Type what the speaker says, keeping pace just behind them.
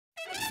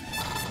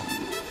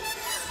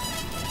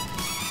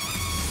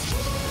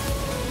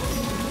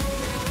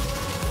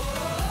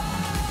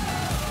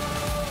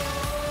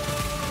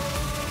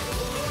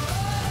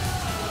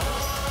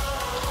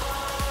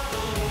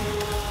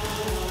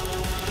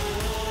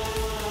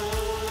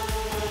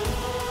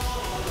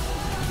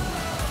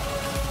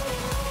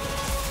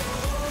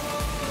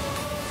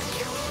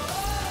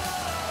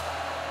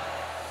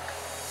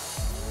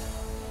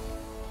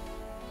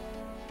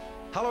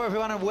Hello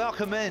everyone and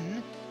welcome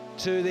in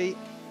to the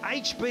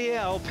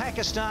HBL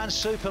Pakistan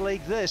Super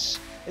League. This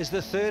is the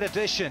third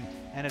edition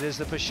and it is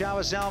the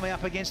Peshawar Zalmi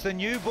up against the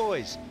new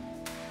boys.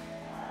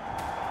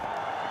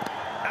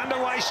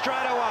 Underway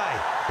straight away.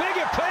 Big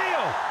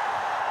appeal.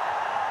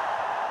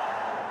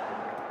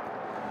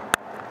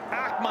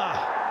 Akma.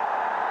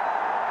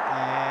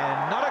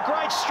 And not a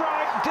great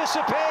strike.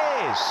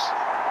 Disappears.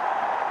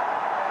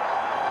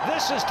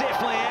 This is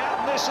definitely out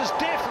and this has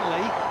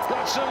definitely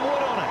got some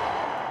wood on it.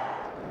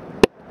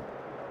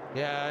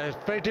 Yeah, it's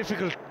very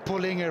difficult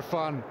pulling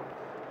Irfan.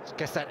 It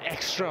gets that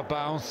extra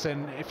bounce,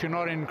 and if you're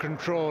not in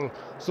control,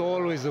 it's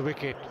always a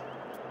wicket.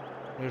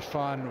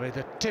 Irfan with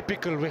a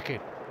typical wicket.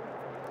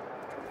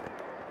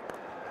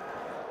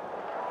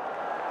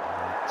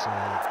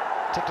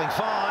 Tickling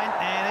fine,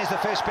 and there's the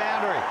first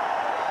boundary.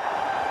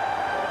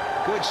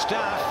 Good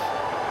stuff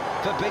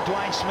for Big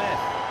Dwayne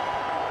Smith.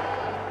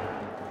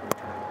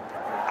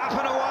 Up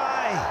and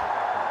away.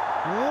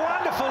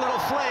 Wonderful little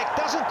flick.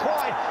 Doesn't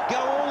quite go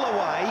all the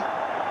way.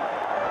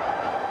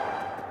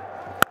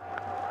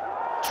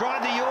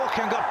 Tried the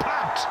Yorker and got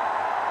pumped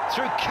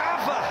through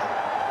cover.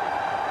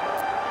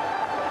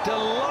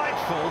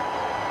 Delightful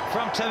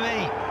from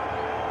Tamim.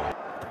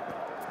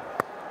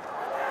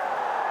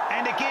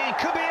 And again,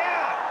 could be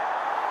out.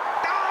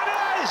 Oh,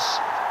 it is!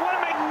 What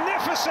a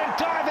magnificent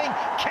diving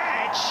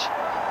catch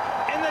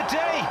in the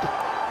deep.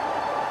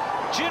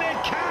 Junaid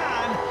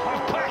Khan of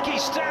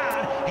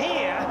Pakistan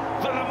here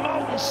for the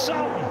Multan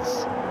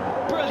Sultans.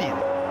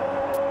 Brilliant.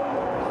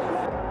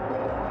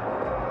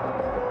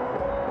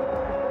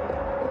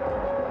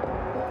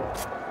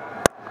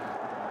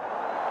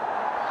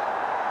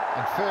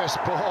 And first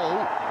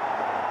ball,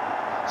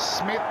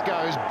 Smith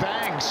goes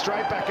bang,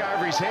 straight back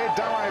over his head.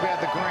 Don't worry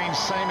about the green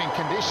seaming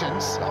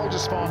conditions. I'll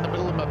just find the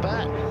middle of my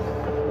bat.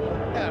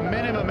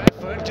 Minimum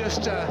effort,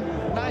 just a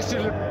nice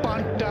little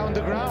punt down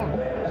the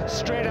ground.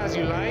 Straight as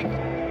you like.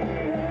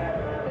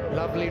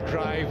 Lovely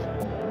drive.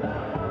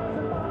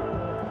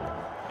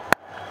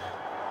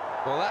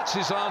 Well, that's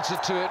his answer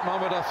to it,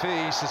 Mohammad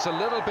Hafiz. It's a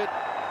little bit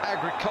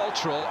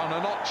agricultural, and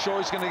I'm not sure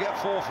he's going to get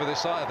 4 for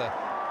this either.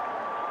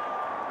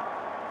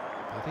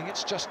 I think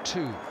it's just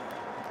 2.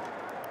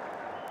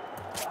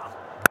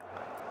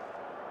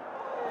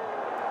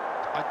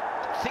 I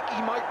think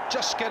he might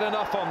just get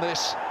enough on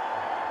this.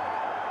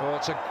 Oh,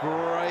 it's a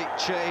great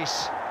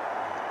chase.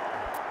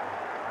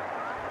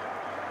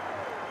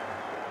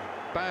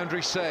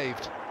 Boundary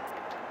saved.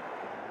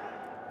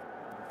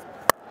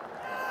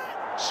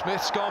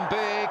 Smith's gone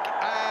big,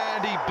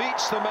 and he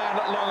beats the man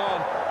at long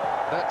on.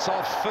 That's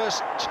our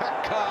first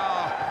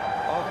chakar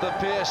of the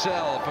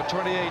PSL for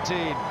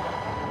 2018.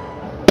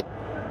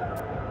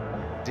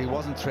 He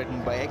wasn't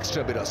threatened by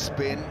extra bit of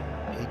spin.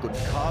 He could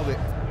carve it,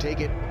 take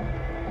it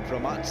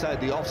from outside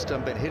the off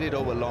stump and hit it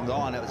over long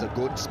on. It was a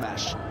good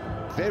smash.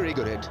 Very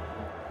good hit.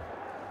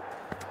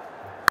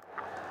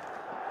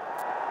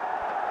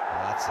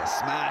 That's a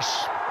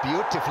smash.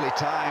 Beautifully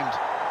timed.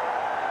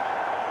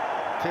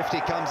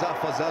 50 comes up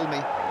for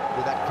Zalmi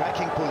with that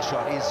cracking pull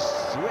shot.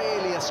 He's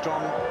really a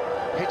strong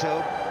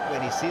hitter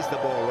when he sees the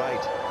ball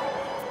right.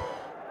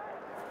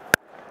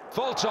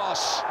 Full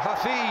toss,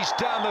 Hafiz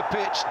down the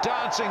pitch,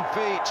 dancing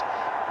feet.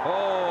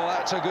 Oh,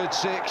 that's a good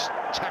 6.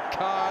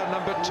 Chakar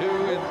number 2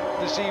 in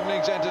this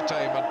evening's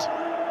entertainment.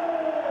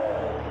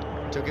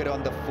 Took it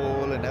on the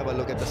full and have a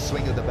look at the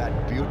swing of the bat.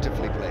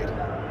 Beautifully played.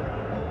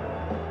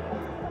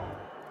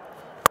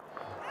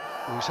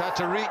 Who's had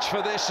to reach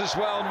for this as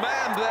well.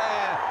 Man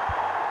there.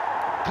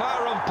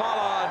 Karam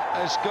Pollard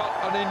has got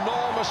an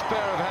enormous pair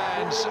of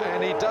hands,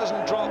 and he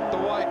doesn't drop the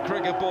white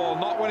cricket ball,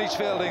 not when he's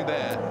fielding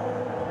there.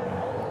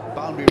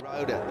 Boundary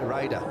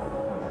rider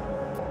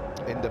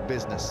in the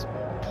business.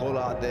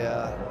 Pollard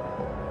there,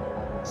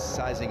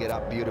 sizing it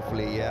up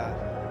beautifully. Yeah,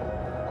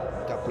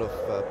 a couple of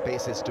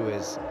paces to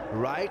his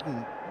right,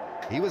 and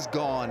he was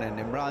gone. And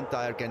Imran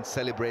Tahir can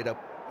celebrate a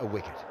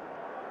wicket.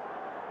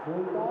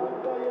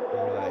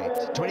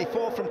 Right,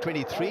 24 from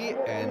 23,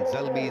 and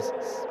Zalmi's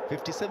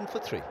 57 for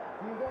 3.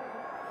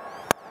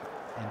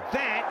 And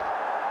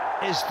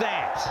that is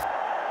that.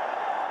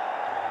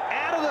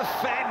 Out of the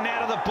fat and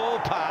out of the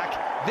ballpark,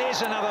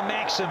 there's another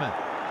maximum.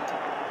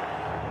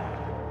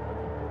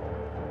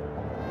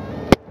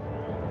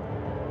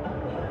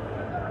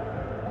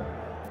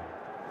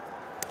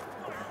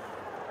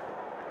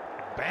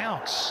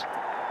 Bounce.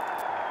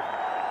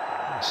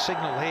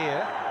 Signal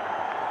here.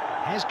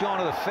 Has gone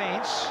to the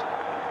fence.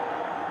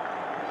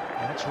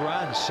 And it's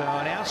run, so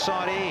an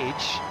outside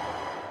edge.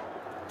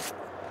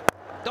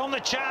 On the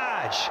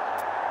charge.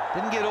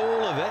 Didn't get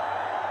all of it.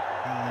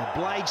 The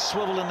blade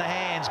swivel in the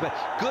hands, but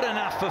good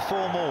enough for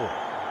 4 more.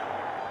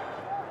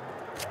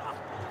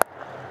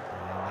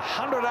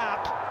 100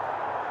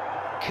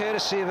 up,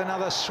 courtesy of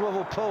another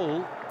swivel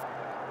pull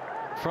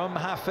from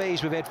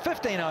Hafiz. We've had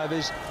 15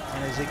 overs,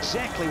 and it's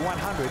exactly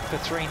 100 for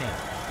 3 now.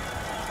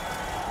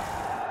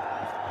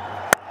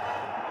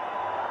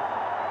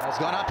 Has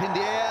gone up in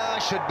the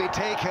air, should be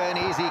taken,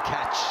 easy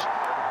catch.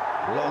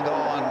 Long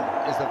on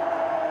is the...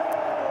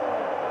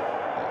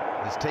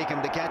 He's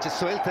taken the catch as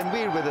Sohail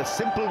Tanveer with a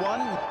simple one.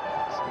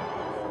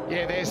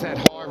 Yeah, there's that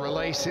high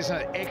release, isn't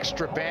it?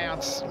 Extra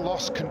bounce,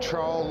 lost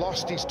control,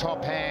 lost his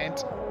top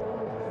hand.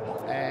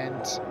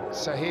 And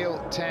Sohail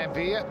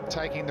Tanveer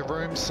taking the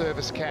room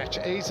service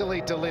catch,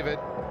 easily delivered.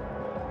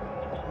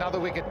 Another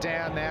wicket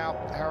down now.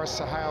 Haris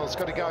Sohail's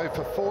got to go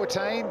for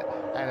 14,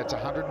 and it's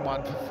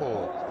 101 for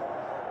 4.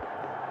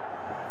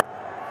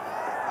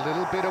 A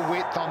little bit of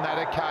width on that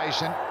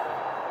occasion.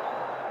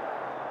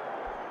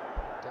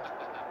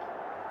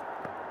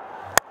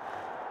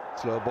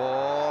 Slow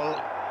ball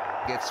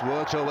gets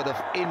worked over the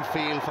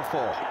infield for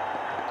 4.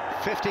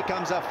 50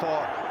 comes up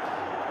for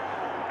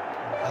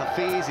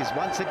Hafiz. He's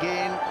once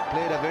again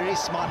played a very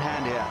smart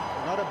hand here.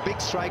 Not a big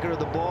striker of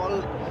the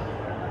ball,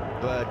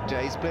 but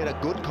he's played a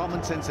good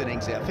common sense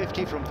innings here.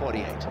 50 from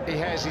 48. He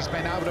has. He's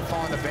been able to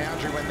find the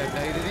boundary when they've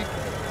needed him.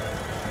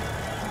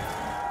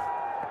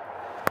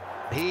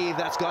 Heave,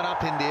 that's gone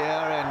up in the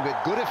air and with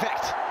good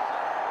effect.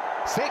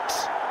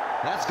 6,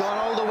 that's gone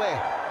all the way.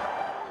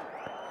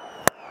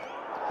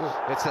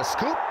 It's a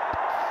scoop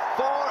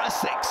for a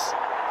 6.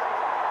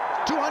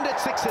 200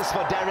 sixes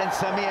for Darren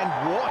Sammy, and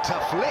what a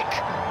flick.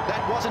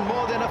 That wasn't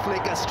more than a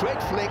flick, a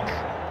straight flick.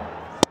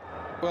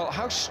 Well,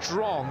 how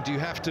strong do you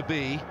have to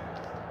be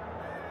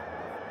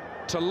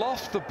to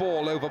loft the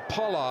ball over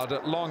Pollard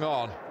at long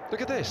on?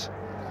 Look at this.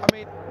 I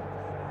mean,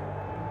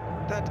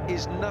 that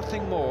is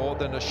nothing more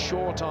than a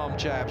short arm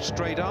jab,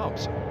 straight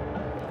arms.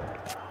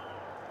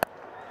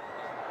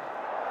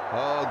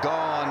 Oh,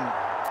 gone.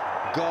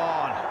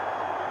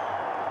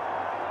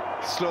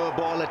 Slow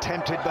ball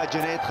attempted by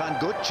Junaid Khan.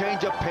 Good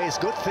change of pace,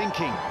 good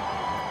thinking.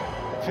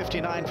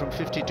 59 from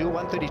 52,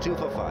 132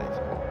 for 5.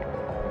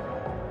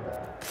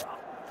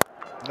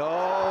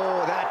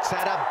 Oh, that's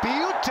set up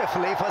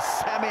beautifully for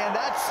Sammy, and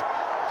that's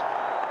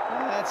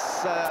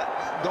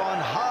gone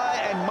high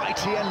and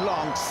mighty and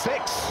long.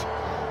 6.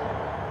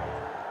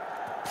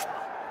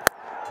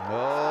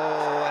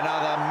 Oh,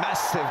 another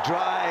massive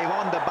drive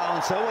on the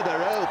bounce over the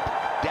rope.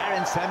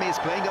 Darren Sammy is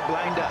playing a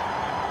blinder.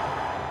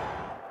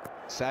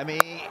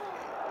 Sammy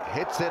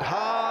hits it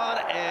hard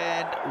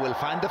and will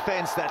find the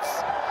fence.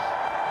 That's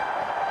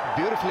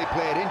beautifully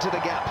played into the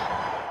gap.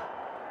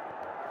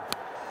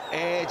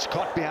 Edge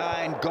caught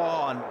behind,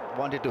 gone.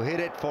 Wanted to hit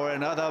it for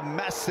another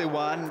massive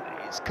one.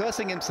 He's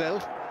cursing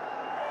himself.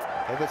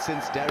 Ever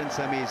since Darren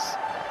Sammy's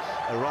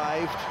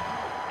arrived,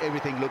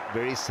 everything looked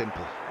very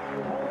simple.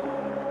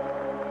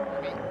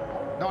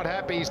 Not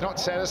happy, he's not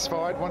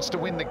satisfied, wants to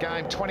win the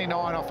game. 29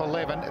 off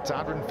 11, it's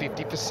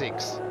 150 for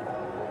 6.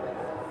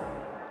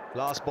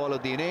 Last ball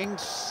of the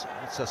innings.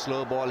 It's a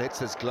slow ball, hits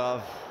his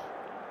glove.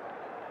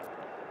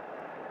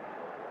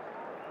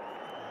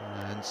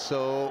 And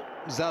so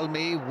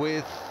Zalmi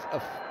with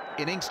an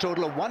innings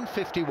total of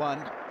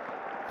 151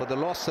 for the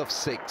loss of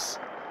 6.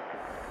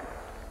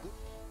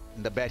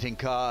 In the batting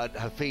card,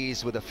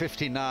 Hafiz with a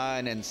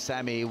 59 and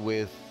Sammy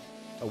with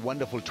a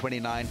wonderful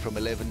 29 from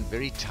 11.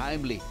 Very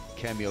timely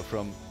cameo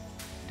from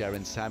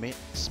Darren Sammy.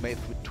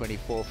 Smith with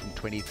 24 from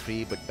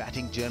 23, but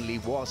batting generally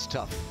was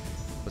tough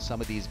for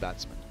some of these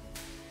batsmen.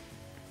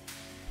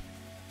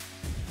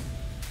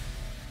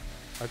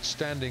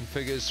 Outstanding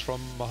figures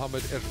from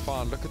Mohammad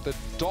Irfan. Look at the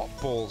dot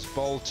balls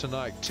bowled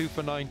tonight. 2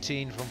 for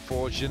 19 from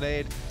 4.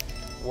 Junaid,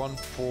 1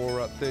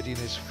 for 13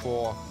 is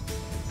 4.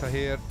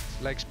 Tahir,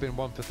 leg spin,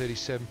 1 for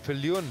 37.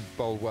 Falyun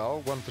bowled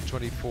well, 1 for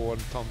 24.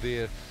 And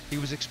Tanveer, he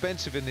was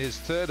expensive in his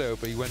third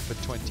over, he went for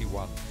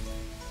 21.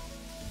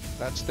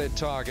 That's their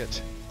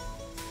target.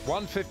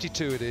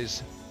 152 it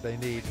is they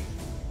need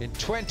in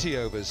 20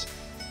 overs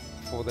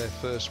for their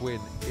first win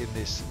in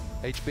this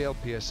HBL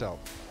PSL.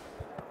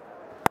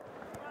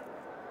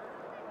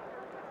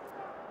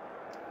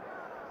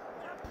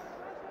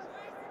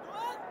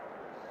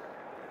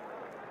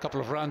 Couple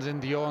of runs in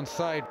the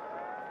onside.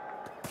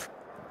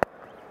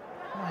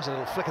 There's a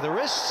little flick of the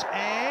wrist,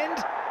 and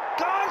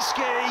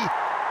Gonski!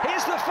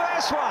 Here's the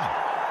first one.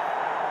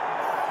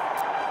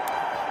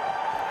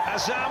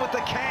 Azhar with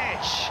the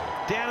catch.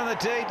 Down in the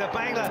deep, the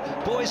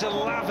Bangla boys are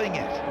loving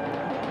it.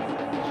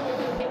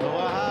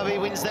 Well, Harvey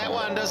wins that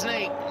one, doesn't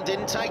he?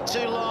 Didn't take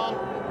too long.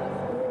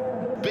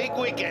 Big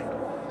wicket.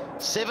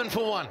 7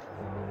 for 1.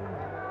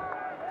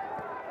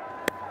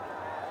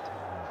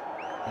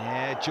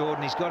 Yeah,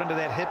 Jordan, he's got into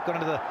that hip, got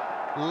into the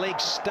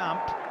leg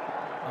stump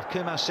of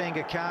Kumar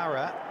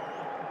Sangakkara,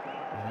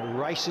 and it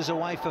races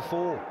away for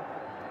 4.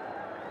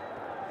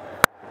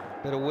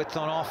 Bit of width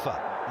on offer,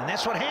 and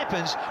that's what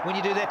happens when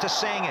you do that to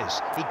Sangers.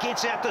 He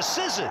gets out the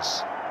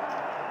scissors.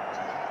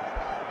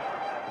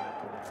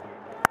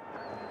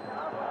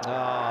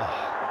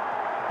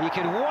 Oh, you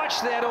can watch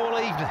that all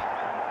evening.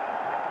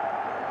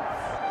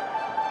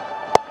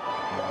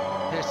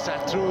 Hits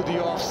that through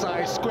the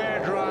offside,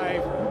 square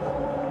drive.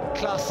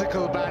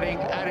 Classical batting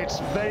at its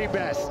very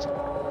best.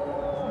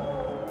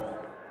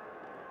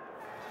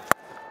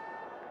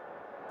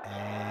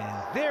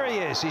 And there he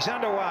is, he's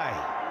underway.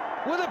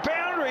 With a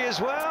boundary as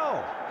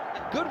well.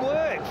 Good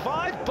work,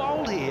 5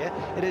 bowled here.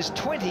 It is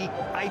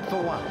 28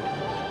 for 1.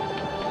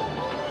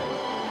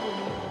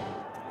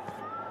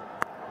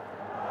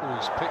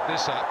 He's picked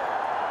this up.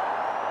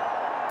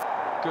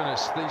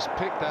 goodness, he's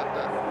picked that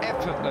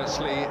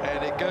effortlessly,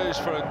 and it goes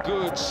for a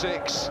good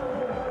 6.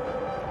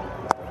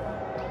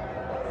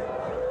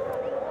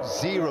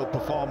 Zero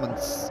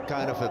performance,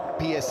 kind of a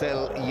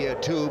PSL year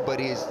 2, but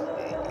he's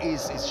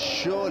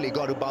surely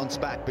got to bounce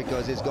back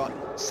because he's got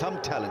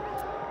some talent.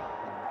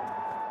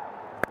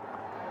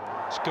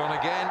 It's gone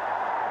again.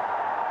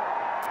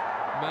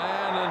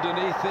 Man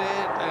underneath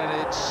it, and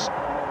it's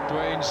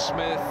Dwayne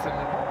Smith,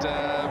 and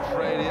I'm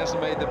afraid he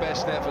hasn't made the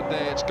best effort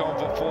there. It's gone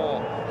for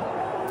 4.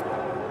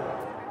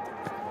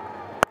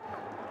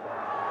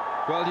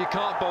 Well, you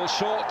can't bowl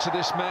short to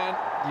this man.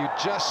 You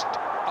just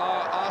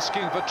are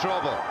asking for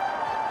trouble.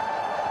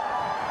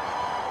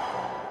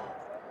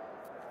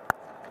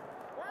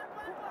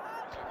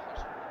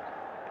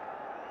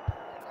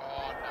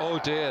 Oh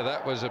dear,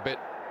 that was a bit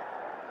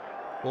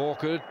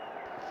awkward.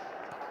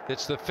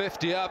 It's the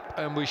 50 up,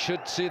 and we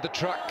should see the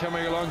truck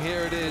coming along.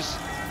 Here it is.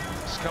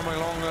 It's coming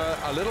along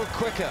a little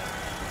quicker.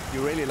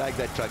 You really like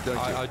that truck, don't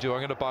you? I do. I'm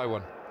going to buy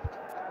one.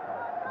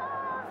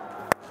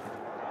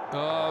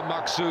 Oh,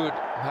 Maqsood,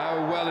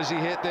 how well has he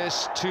hit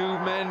this? 2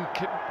 men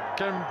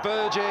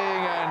converging,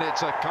 and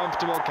it's a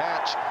comfortable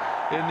catch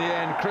in the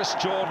end. Chris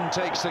Jordan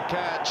takes the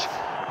catch.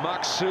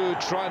 Maqsood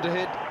trying to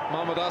hit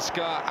Mohammad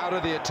Asghar out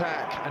of the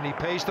attack, and he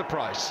pays the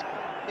price.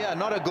 Yeah,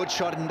 not a good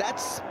shot, and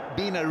that's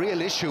been a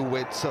real issue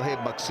with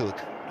Sohaib Maqsood.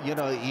 You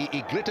know,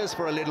 he glitters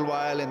for a little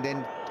while and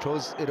then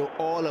throws it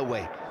all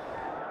away.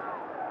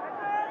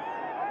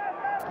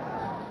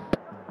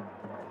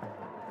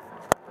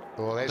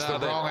 Oh, there's the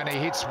wrong, and he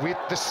hits with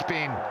the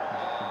spin.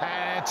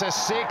 And it's a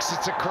 6,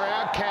 it's a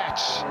crowd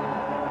catch.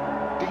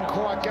 Didn't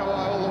quite go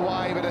all the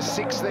way, but a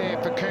 6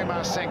 there for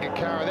Kumar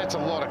Sangakkara. That's a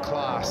lot of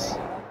class.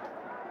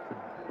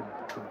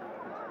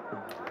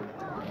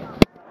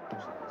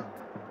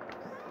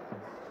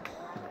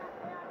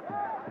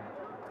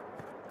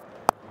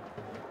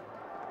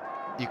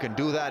 You can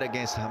do that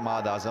against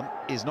Ahmad Azam.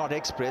 He's not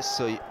express,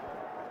 so you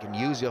can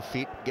use your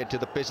feet, get to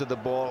the pitch of the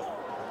ball,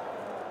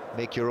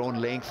 make your own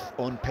length,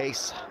 own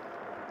pace.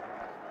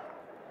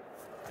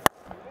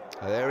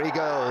 There he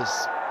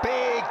goes.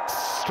 Big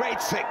straight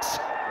 6.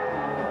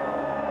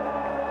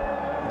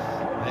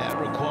 That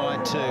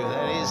required 2.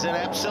 That is an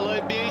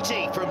absolute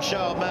beauty from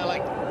Shoaib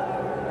Malik.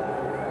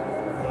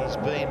 He's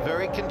been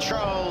very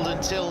controlled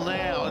until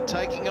now,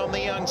 taking on the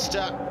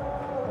youngster.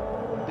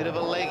 Bit of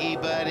a leggy,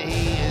 but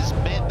he has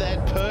met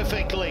that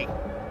perfectly.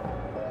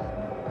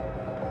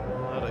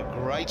 What a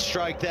great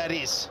stroke that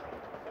is.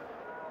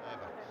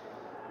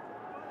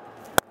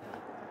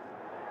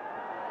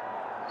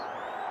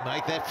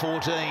 Make that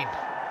 14.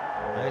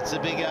 It's a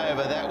big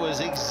over. That was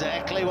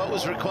exactly what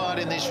was required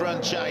in this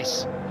run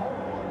chase.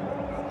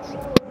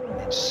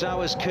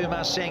 So is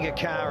Kumar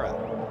Sangakkara.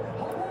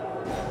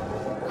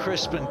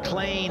 Crisp and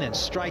clean and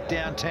straight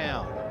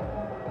downtown.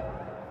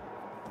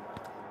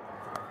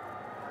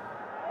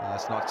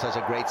 That's not such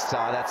a great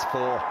start. That's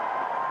 4.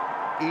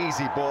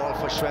 Easy ball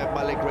for Shoaib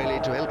Malik, really,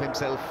 to help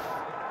himself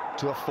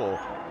to a 4.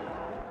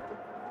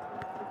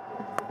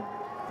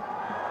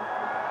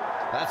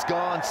 That's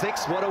gone.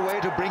 6. What a way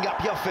to bring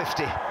up your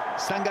 50.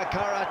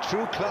 Sangakkara,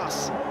 true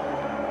class.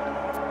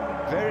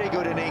 Very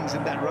good innings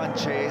in that run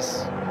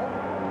chase.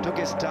 Took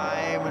his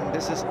time, and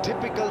this is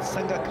typical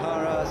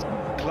Sangakkara's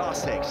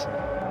class act.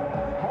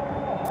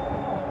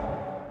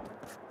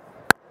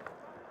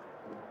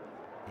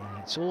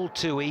 It's all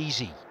too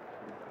easy.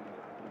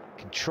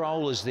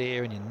 Control is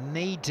there, and you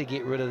need to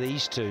get rid of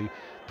these 2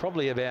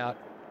 probably about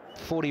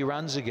 40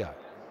 runs ago.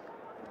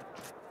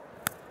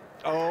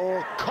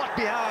 Oh, caught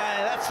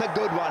behind. That's a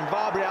good one.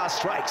 Barbria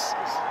strikes.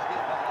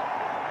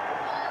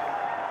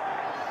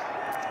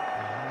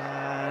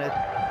 And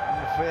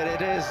I'm afraid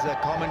it is the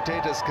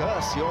commentator's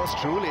curse. Yours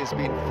truly has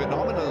been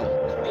phenomenal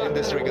in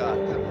this regard.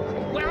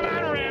 Well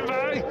done,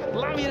 Rambo.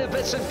 Love you to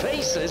bits and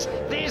pieces.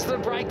 There's the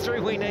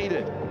breakthrough we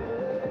needed.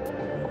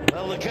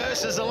 Well, the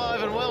curse is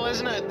alive and well,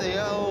 isn't it?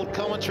 The old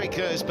commentary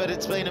curse, but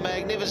it's been a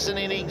magnificent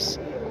innings.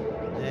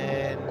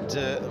 And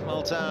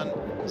Multan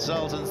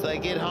Sultans, they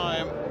get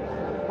home.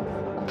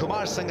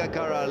 Kumar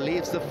Sangakkara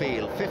leaves the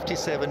field,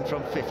 57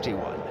 from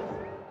 51.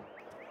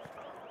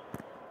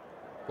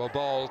 Well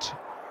bowled.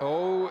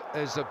 Oh,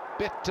 there's a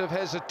bit of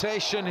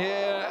hesitation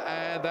here,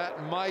 and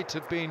that might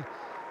have been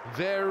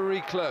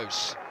very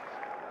close.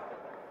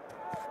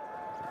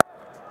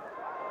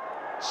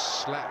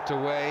 Slapped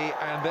away,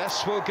 and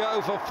this will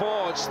go for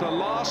 4. It's the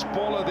last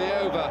ball of the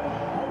over.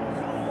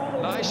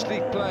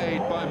 Nicely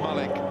played by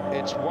Malik.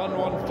 It's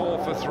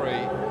 114 for 3.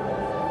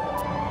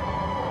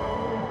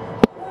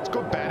 It's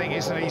good batting,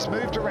 isn't it? He's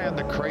moved around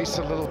the crease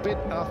a little bit,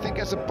 and I think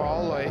as a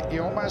bowler,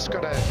 you almost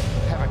got to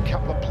have a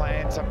couple of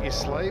plans up your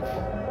sleeve.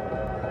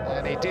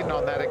 And he didn't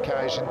on that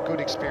occasion. Good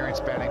experience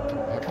batting from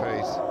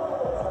Hafiz.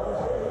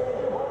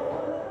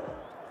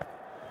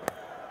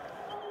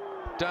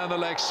 Down the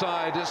leg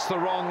side, it's the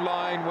wrong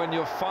line when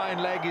your fine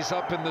leg is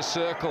up in the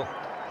circle.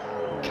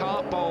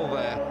 Can't bowl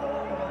there.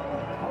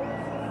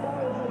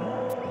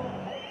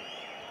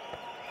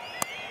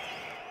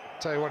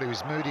 Tell you what, he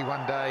was moody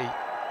one day.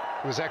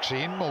 It was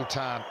actually in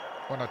Multan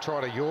when I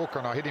tried a Yorker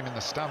and I hit him in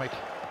the stomach.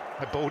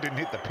 The ball didn't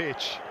hit the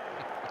pitch.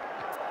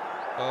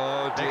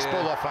 Oh dear. Next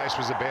ball I faced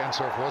was a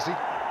bounce off, was he?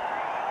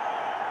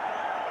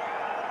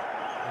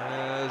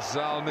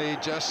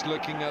 Zalmi just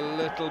looking a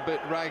little bit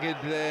ragged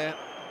there.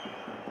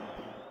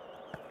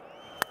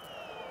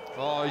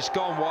 Oh, he's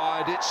gone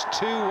wide. It's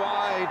too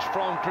wide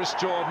from Chris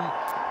Jordan.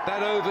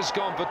 That over's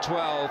gone for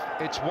 12.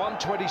 It's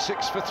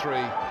 126 for 3.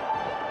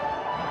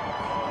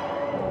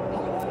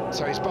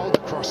 So he's bowled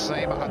across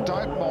seam. I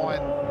don't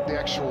mind the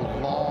actual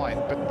line,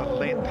 but the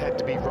length had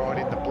to be right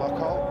in the block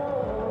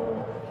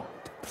hole.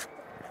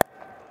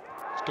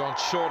 It's gone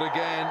short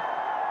again.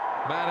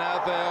 Man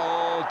out there,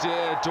 oh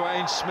dear,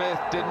 Dwayne Smith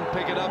didn't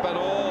pick it up at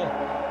all.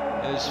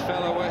 His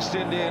fellow West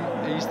Indian,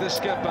 he's the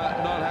skipper,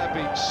 not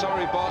happy.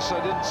 Sorry boss, I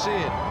didn't see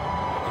it.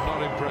 I'm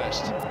not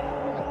impressed.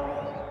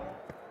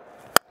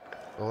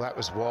 Well, that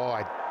was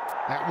wide.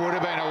 That would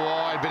have been a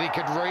wide, but he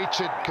could reach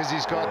it because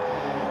he's got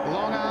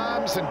long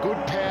arms and good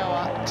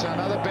power. To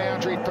another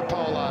boundary for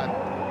Pollard.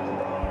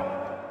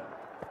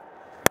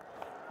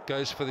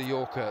 Goes for the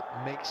Yorker,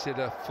 makes it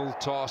a full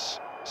toss,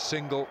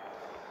 single.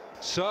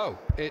 So,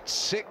 it's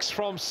 6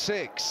 from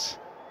 6.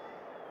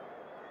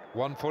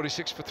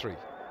 146 for 3.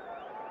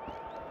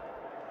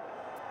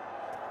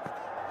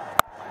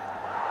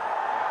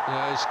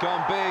 Yeah, he's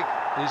gone big.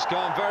 He's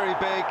gone very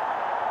big.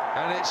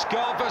 And it's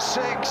gone for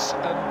 6.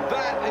 And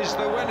that is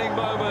the winning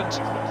moment.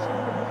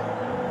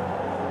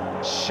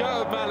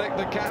 Shoaib Malik,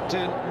 the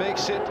captain,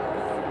 makes it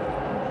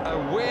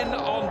a win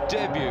on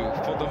debut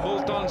for the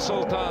Multan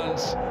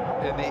Sultans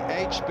in the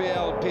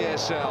HBL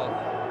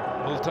PSL.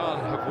 Multan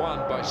have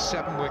won by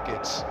 7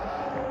 wickets.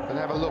 But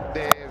have a look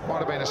there, it might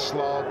have been a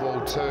slow ball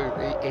too.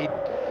 He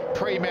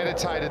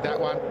premeditated that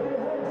one.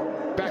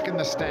 Back in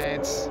the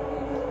stands.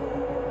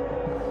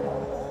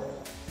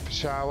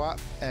 Peshawar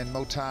and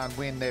Multan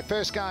win their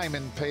first game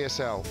in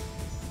PSL.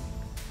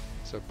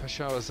 So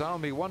Peshawar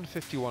Zalmi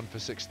 151 for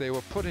 6. They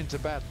were put into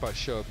bat by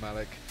Shoaib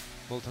Malik.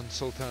 Multan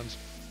Sultans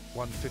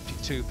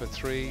 152 for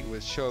 3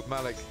 with Shoaib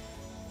Malik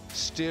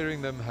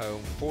steering them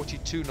home,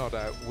 42 not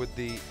out, with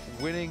the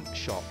winning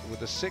shot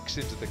with a 6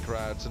 into the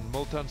crowds, and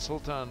Multan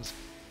Sultans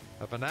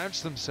have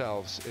announced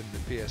themselves in the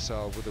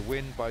PSL with a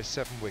win by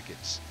 7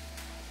 wickets.